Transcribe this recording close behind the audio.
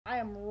I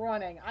am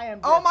running. I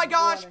am Oh my just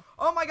gosh! running.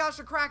 Oh my gosh,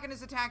 the Kraken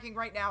is attacking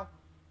right now.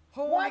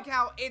 Holy What?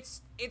 cow,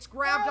 it's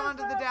grabbed What is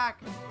onto the that?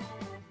 deck.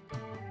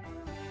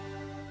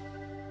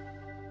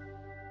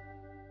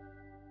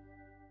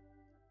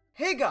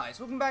 Hey guys,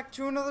 welcome back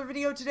to another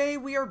video. Today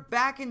we are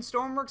back in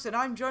Stormworks and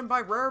I'm joined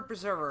by Rare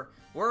Preserver.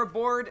 We're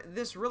aboard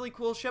this really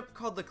cool ship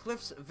called the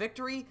Cliffs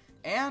Victory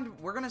and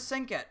we're gonna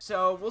sink it.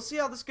 So we'll see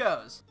how this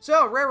goes.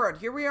 So Railroad,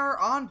 here we are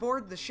on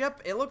board the ship.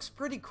 It looks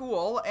pretty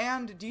cool,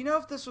 and do you know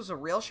if this was a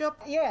real ship?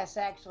 Yes,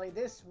 actually,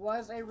 this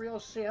was a real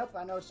ship.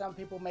 I know some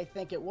people may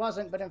think it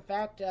wasn't, but in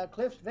fact,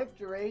 Cliffs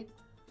Victory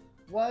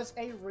was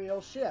a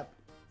real ship.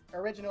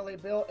 Originally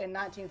built in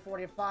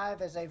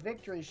 1945 as a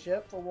victory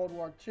ship for World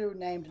War II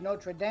named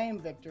Notre Dame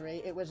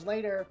Victory, it was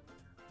later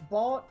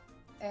bought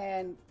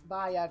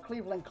by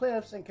Cleveland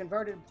Cliffs and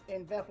converted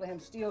in Bethlehem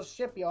Steel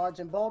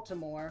shipyards in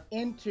Baltimore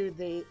into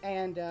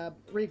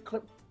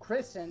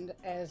rechristened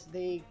as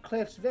the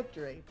Cliffs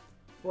Victory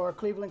for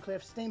Cleveland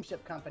Cliffs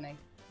Steamship Company.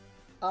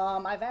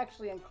 I've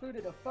actually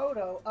included a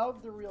photo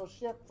of the real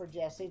ship for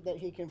Jesse that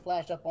he can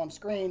flash up on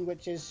screen,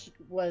 which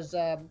was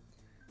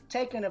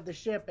taken of the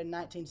ship in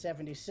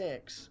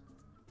 1976,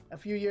 a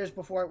few years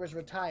before it was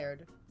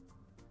retired.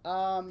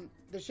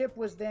 The ship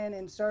was then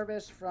in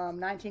service from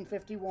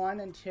 1951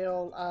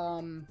 until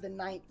the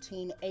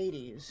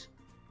 1980s.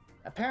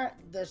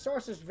 The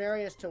sources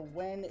vary as to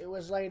when it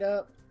was laid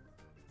up,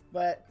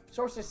 but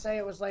sources say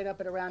it was laid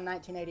up at around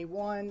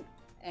 1981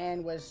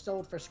 and was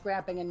sold for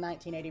scrapping in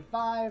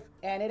 1985,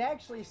 and it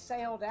actually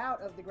sailed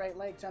out of the Great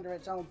Lakes under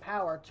its own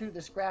power to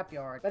the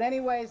scrapyard. But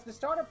anyways, the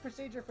startup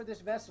procedure for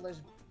this vessel is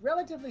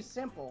relatively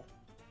simple.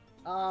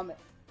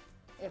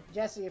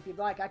 If you'd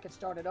like, I could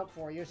start it up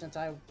for you since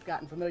I've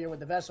gotten familiar with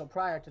the vessel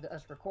prior to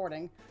us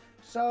recording.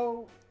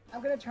 So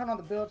I'm going to turn on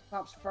the bilge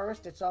pumps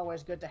first. It's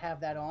always good to have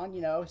that on,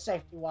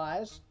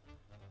 safety-wise.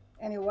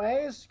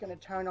 Anyways, going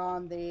to turn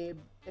on the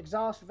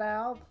exhaust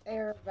valve,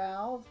 air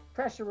valve,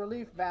 pressure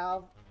relief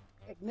valve,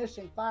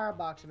 ignition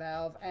firebox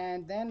valve,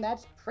 and then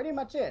that's pretty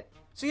much it.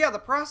 So yeah, the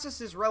process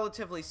is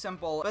relatively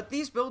simple, but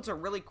these builds are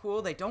really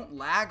cool. They don't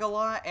lag a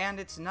lot, and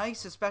it's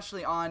nice,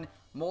 especially on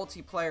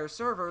multiplayer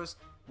servers,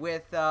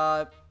 with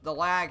the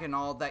lag and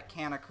all that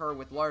can occur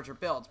with larger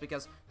builds,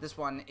 because this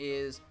one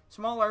is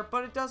smaller,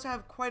 but it does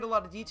have quite a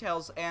lot of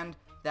details, and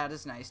that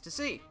is nice to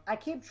see. I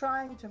keep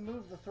trying to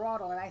move the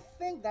throttle, and I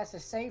think that's a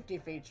safety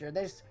feature.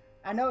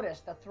 I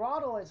noticed the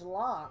throttle is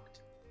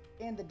locked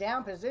in the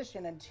down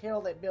position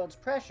until it builds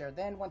pressure.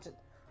 Then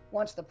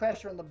once the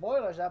pressure in the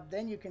boiler's up,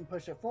 then you can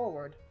push it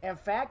forward. In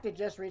fact, it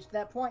just reached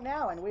that point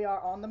now, and we are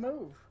on the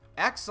move.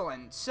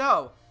 Excellent.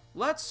 So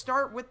let's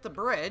start with the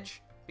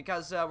bridge,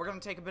 because we're going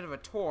to take a bit of a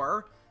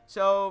tour.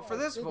 So for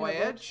this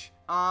voyage,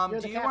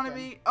 do you want to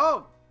be...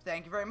 Oh,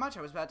 thank you very much.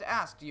 I was about to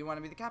ask, do you want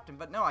to be the captain?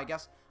 But no, I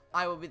guess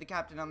I will be the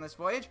captain on this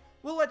voyage.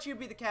 We'll let you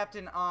be the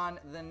captain on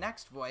the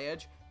next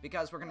voyage,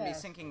 because we're going to be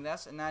sinking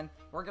this, and then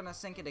we're going to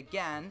sink it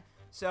again.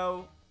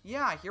 So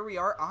yeah, here we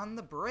are on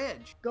the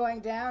bridge. Going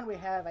down, we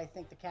have, I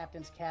think, the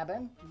captain's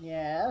cabin.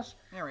 Yes.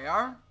 There we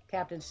are.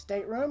 Captain's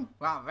stateroom.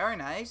 Wow, very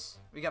nice.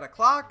 We got a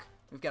clock.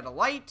 We've got a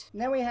light.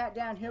 And then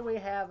down here we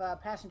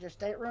have passenger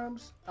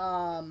staterooms.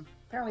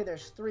 Apparently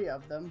there's 3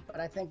 of them,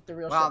 but I think the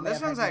real ship may have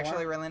this one's more.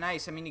 actually really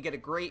nice. I mean, you get a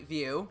great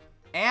view,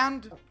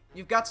 and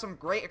you've got some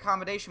great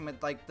accommodation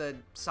with, like, the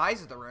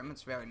size of the room.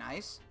 It's very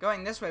nice.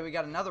 Going this way, we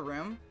got another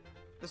room.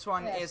 This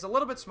one is a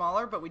little bit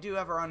smaller, but we do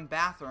have our own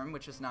bathroom,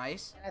 which is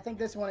nice. I think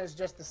this one is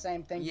just the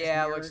same thing.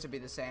 Yeah, it looks to be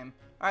the same.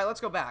 All right, let's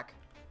go back.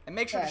 And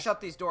make sure to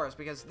shut these doors,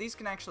 because these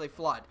can actually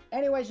flood.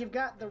 Anyways, you've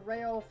got the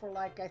rail for,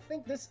 like, I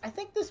think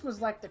this was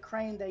like the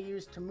crane they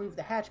used to move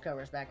the hatch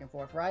covers back and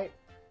forth, right?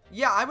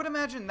 Yeah, I would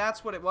imagine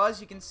that's what it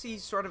was. You can see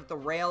sort of the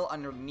rail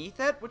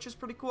underneath it, which is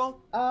pretty cool.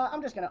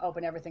 I'm just going to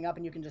open everything up,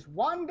 and you can just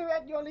wander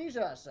at your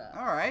leisure, sir.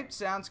 All right,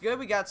 sounds good.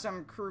 We got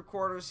some crew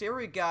quarters here.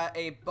 We got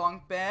a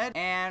bunk bed,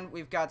 and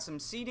we've got some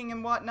seating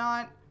and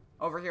whatnot.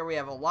 Over here, we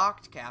have a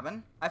locked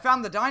cabin. I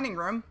found the dining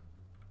room.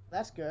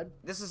 That's good.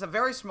 This is a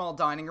very small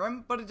dining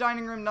room, but a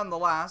dining room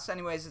nonetheless.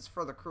 Anyways, it's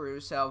for the crew,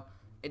 so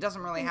it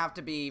doesn't really have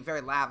to be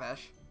very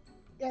lavish.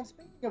 And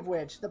speaking of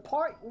which, the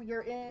part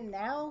you're in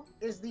now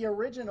is the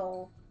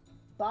original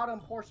bottom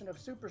portion of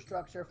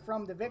superstructure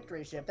from the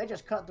Victory ship. They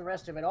just cut the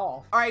rest of it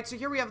off. All right, so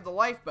here we have the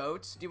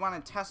lifeboats. Do you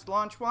want to test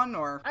launch one,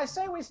 or? I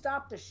say we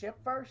stop the ship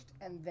first,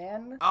 and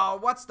then... Oh,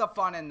 what's the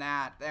fun in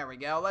that? There we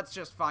go. Let's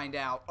just find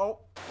out. Oh,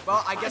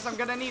 well, I guess I'm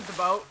gonna need the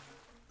boat.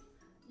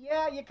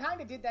 Yeah, you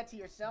kind of did that to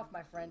yourself,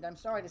 my friend. I'm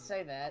sorry to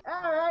say that.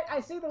 All right, I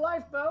see the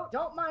lifeboat.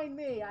 Don't mind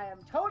me. I am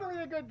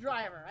totally a good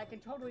driver. I can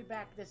totally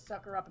back this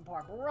sucker up and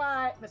park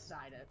right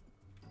beside it.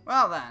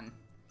 Well then.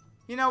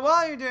 You know,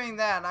 while you're doing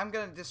that, I'm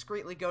going to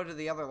discreetly go to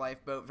the other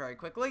lifeboat very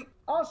quickly.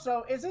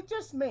 Also, is it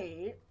just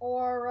me,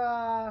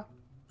 or,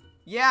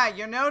 Yeah,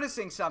 you're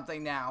noticing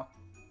something now.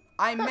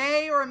 I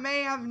may or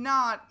may have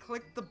not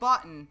clicked the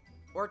button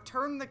or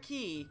turned the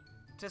key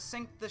to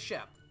sink the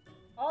ship.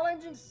 All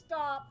engines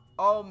stop.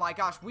 Oh my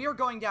gosh, we are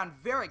going down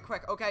very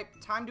quick. Okay,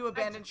 time to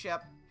abandon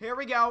ship. Here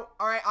we go.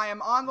 All right, I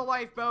am on the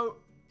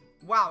lifeboat.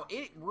 Wow,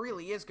 it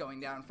really is going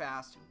down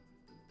fast.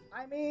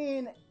 I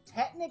mean,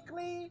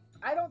 technically,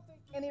 I don't think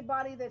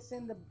anybody that's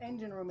in the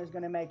engine room is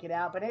going to make it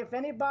out. But if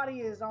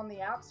anybody is on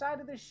the outside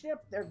of the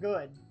ship, they're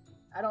good.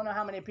 I don't know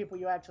how many people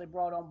you actually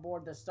brought on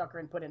board the sucker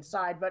and put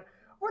inside, but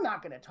we're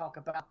not going to talk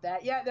about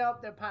that. Yeah,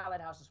 the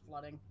pilot house is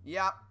flooding.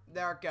 Yep,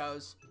 there it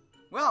goes.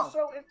 Well,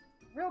 so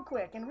real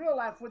quick, in real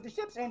life, would the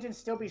ship's engine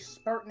still be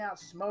spurting out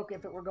smoke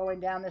if it were going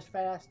down this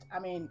fast? I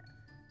mean,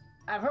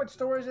 I've heard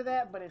stories of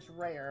that, but it's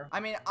rare. I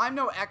mean, I'm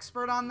no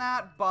expert on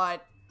that,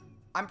 but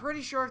I'm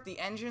pretty sure if the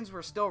engines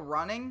were still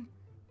running,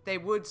 they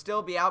would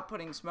still be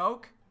outputting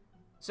smoke.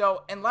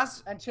 So,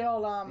 unless...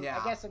 Until,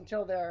 I guess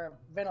until their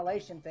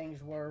ventilation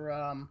things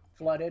were,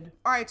 flooded.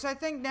 Alright, so I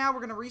think now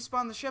we're gonna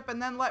respawn the ship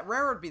and then let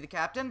Railroad be the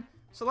captain.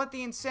 So let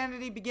the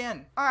insanity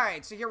begin.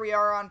 Alright, so here we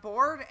are on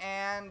board,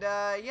 and,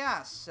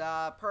 yes,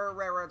 per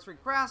Railroad's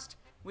request,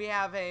 we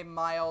have a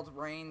mild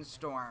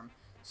rainstorm.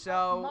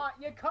 So...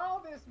 You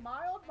call this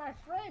mild, my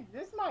friend?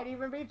 This might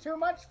even be too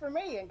much for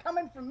me, and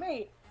coming from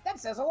me, that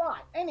says a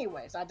lot.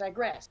 Anyways, I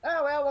digress.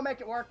 Oh, well, we'll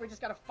make it work. We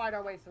just gotta fight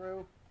our way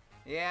through.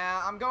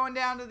 Yeah, I'm going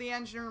down to the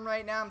engine room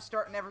right now. I'm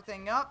starting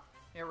everything up.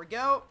 Here we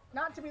go.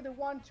 Not to be the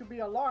one to be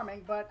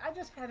alarming, but I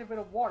just had a bit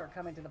of water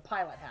come into the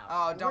pilot house.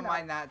 Oh, don't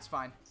mind that. It's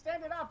fine.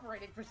 Standard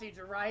operating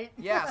procedure, right?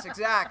 Yes,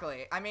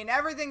 exactly. I mean,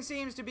 everything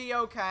seems to be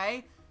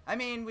okay. I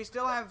mean, we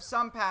still have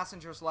some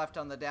passengers left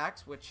on the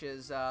decks, which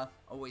is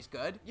always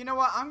good. You know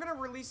what? I'm going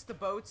to release the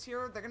boats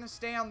here. They're going to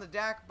stay on the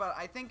deck, but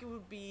I think it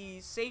would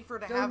be safer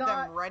to have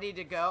them ready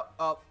to go.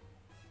 Oh.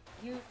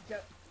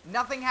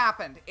 Nothing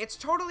happened. It's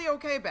totally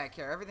okay back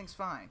here. Everything's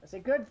fine. It's a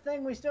good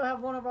thing we still have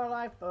one of our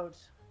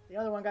lifeboats. The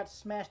other one got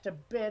smashed to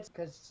bits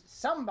because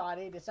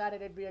somebody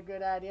decided it'd be a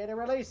good idea to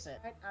release it.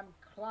 I'm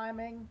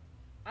climbing.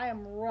 I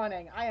am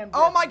running. I am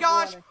Oh my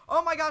gosh! Running.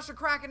 Oh my gosh, the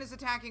Kraken is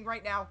attacking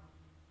right now.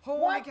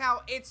 Holy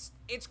cow, it's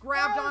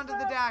grabbed onto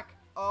the deck.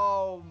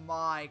 Oh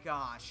my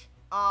gosh.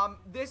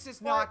 This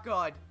is not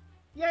good.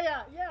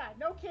 Yeah,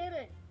 no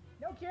kidding.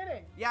 No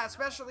kidding. Yeah,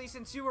 especially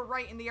since you were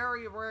right in the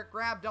area where it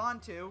grabbed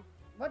onto.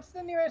 What's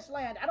the nearest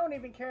land? I don't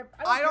even care.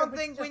 I don't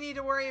think we need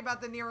to worry about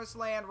the nearest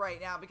land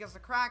right now because the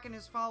Kraken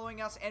is following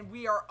us and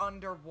we are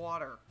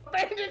underwater.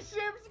 Bandit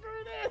ship,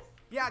 screw this!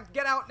 Yeah,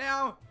 get out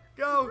now.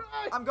 Go.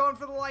 Right. I'm going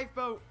for the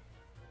lifeboat.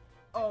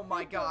 Oh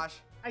my gosh.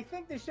 I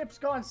think the ship's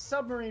gone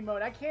submarine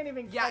mode. I can't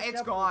even catch up. Yeah,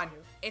 it's gone.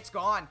 It's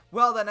gone.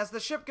 Well then, as the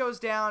ship goes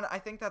down, I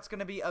think that's going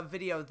to be a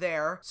video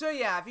there. So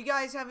yeah, if you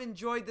guys have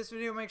enjoyed this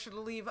video, make sure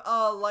to leave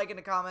a like and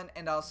a comment,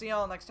 and I'll see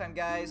y'all next time,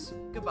 guys.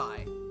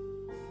 Goodbye.